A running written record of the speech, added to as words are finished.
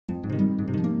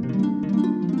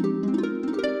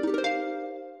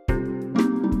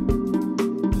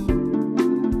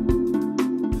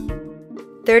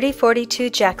3042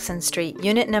 Jackson Street,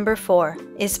 Unit Number 4,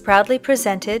 is proudly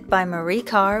presented by Marie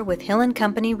Carr with Hill &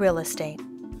 Company Real Estate.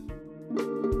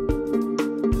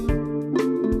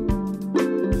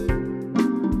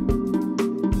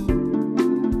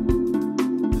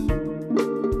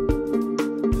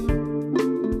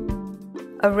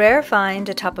 A rare find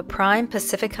atop a prime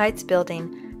Pacific Heights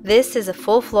building, this is a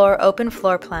full-floor open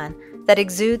floor plan that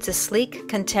exudes a sleek,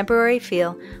 contemporary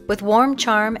feel with warm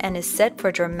charm and is set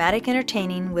for dramatic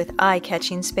entertaining with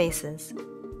eye-catching spaces.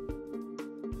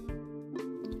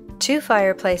 2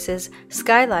 fireplaces,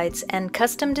 skylights, and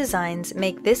custom designs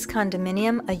make this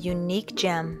condominium a unique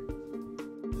gem.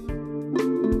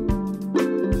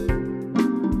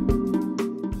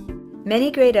 Many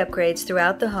great upgrades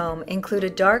throughout the home include a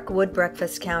dark wood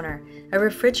breakfast counter, a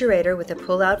refrigerator with a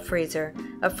pull-out freezer,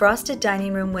 a frosted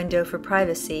dining room window for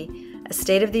privacy, a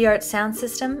state-of-the-art sound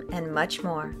system, and much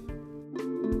more.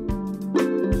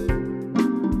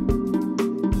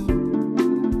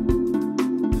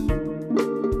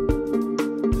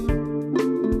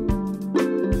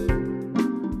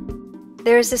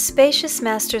 There is a spacious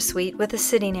master suite with a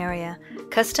sitting area,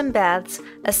 custom baths,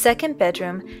 a second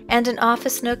bedroom, and an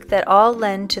office nook that all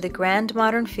lend to the grand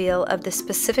modern feel of this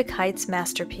Pacific Heights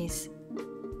masterpiece.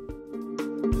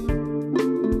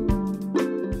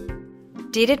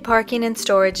 Deeded parking and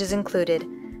storage is included.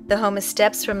 The home is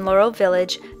steps from Laurel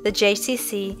Village, the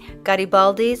JCC,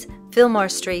 Garibaldi's, Fillmore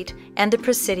Street, and the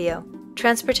Presidio.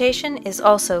 Transportation is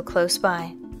also close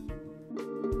by.